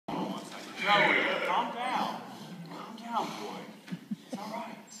Joey, calm down. Calm down, boy. It's all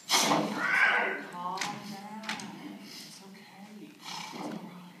right. Calm down. It's okay. It's all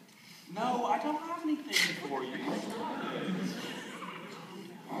right. No, I don't have anything for you.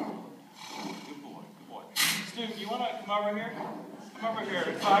 Good boy, good boy. Stu, you want to come over here? Come over here.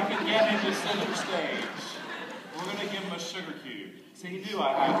 If I can get him to center stage, we're going to give him a sugar cube. See, he knew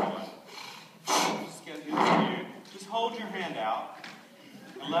I had one. Just get him to you. Just hold your hand out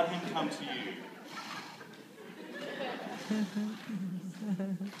and let him come to you.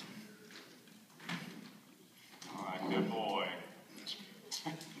 All right, good boy.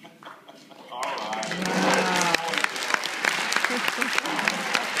 All right.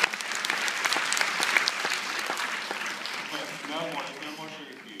 No more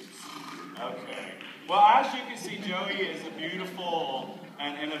sugar cubes. Okay. Well, as you can see, Joey is a beautiful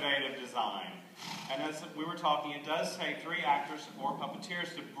and innovative design. And as we were talking, it does take 3 actors or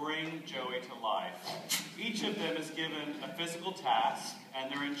puppeteers to bring Joey to life. Each of them is given a physical task, and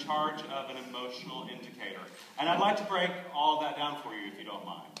they're in charge of an emotional indicator. And I'd like to break all of that down for you, if you don't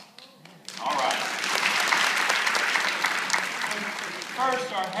mind. All right.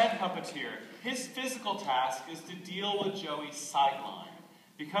 First, our head puppeteer. His physical task is to deal with Joey's sightline,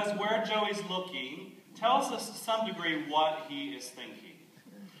 because where Joey's looking tells us to some degree what he is thinking.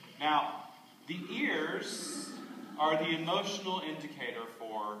 Now, the ears are the emotional indicator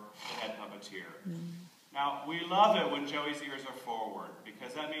for the head puppeteer. Now, we love it when Joey's ears are forward,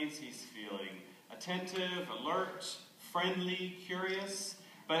 because that means he's feeling attentive, alert, friendly, curious.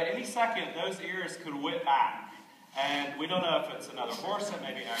 But at any second, those ears could whip back. And we don't know if it's another horse that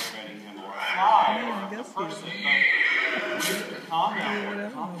may be aggravating him, or a fly, or a person. But calm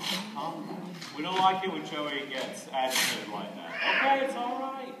down, calm down. We don't like it when Joey gets agitated like that. Okay, it's all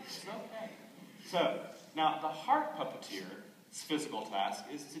right. It's okay. So, now the heart puppeteer's physical task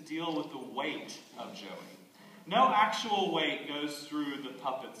is to deal with the weight of Joey. No actual weight goes through the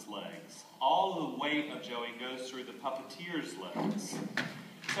puppet's legs. All the weight of Joey goes through the puppeteer's legs.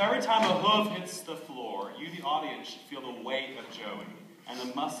 So every time a hoof hits the floor, you, the audience, should feel the weight of Joey and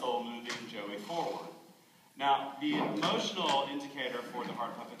the muscle moving Joey forward. Now, the emotional indicator for the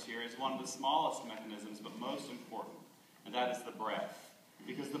heart puppeteer is one of the smallest mechanisms, but most important, and that is the breath.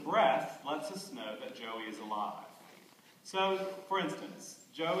 Because the breath lets us know that Joey is alive. So, for instance,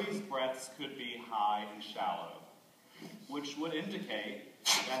 Joey's breaths could be high and shallow, which would indicate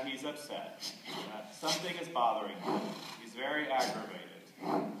that he's upset, that something is bothering him. He's very aggravated.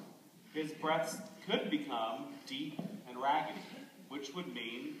 His breaths could become deep and raggedy, which would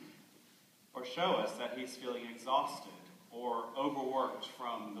mean or show us that he's feeling exhausted or overworked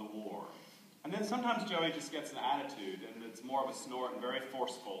from the war. And then sometimes Joey just gets an attitude, and it's more of a snort and very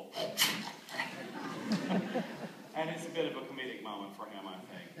forceful. And it's a bit of a comedic moment for him, I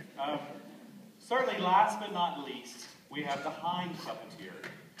think. Certainly, last but not least, we have the hind puppeteer.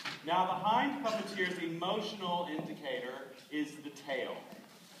 Now, the hind puppeteer's emotional indicator is the tail.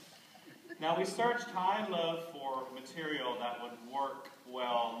 Now, we searched high and low for material that would work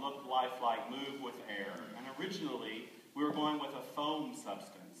well, look lifelike, move with air. And originally, we were going with a foam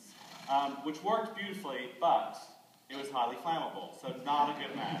substance, which worked beautifully, but it was highly flammable, so not a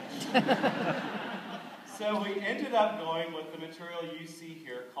good match. So we ended up going with the material you see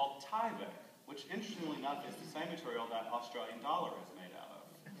here called Tyvek, which, interestingly enough, is the same material that Australian dollar is made out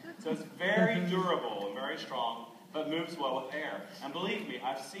of. So it's very durable and very strong, but moves well with air. And believe me,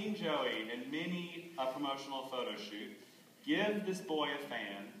 I've seen Joey in many a promotional photo shoot give this boy a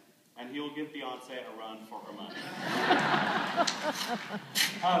fan, and he'll give Beyonce a run for her money.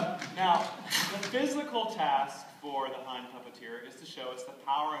 Now, the physical task for the hind puppeteer is to show us the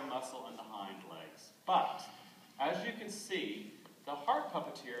power and muscle in the hind legs. But, as you can see, the heart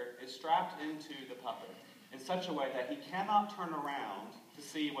puppeteer is strapped into the puppet in such a way that he cannot turn around to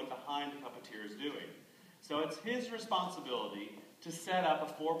see what the hind puppeteer is doing. So it's his responsibility to set up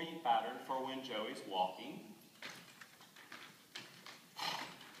a 4-beat pattern for when Joey's walking,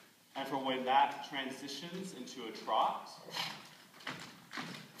 and for when that transitions into a trot,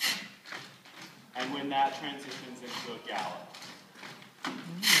 and when that transitions into a gallop.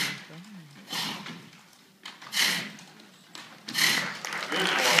 Good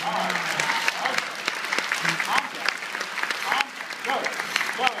boy. All right. Calm down. Joey,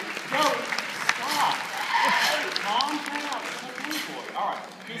 stop. Calm down. It's okay, boy. All right.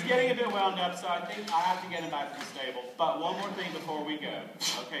 He's getting a bit wound up, so I think I have to get him back to the stable. But one more thing before we go.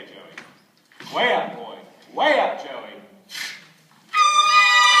 Okay, Joey. Way up, boy. Way up, Joey.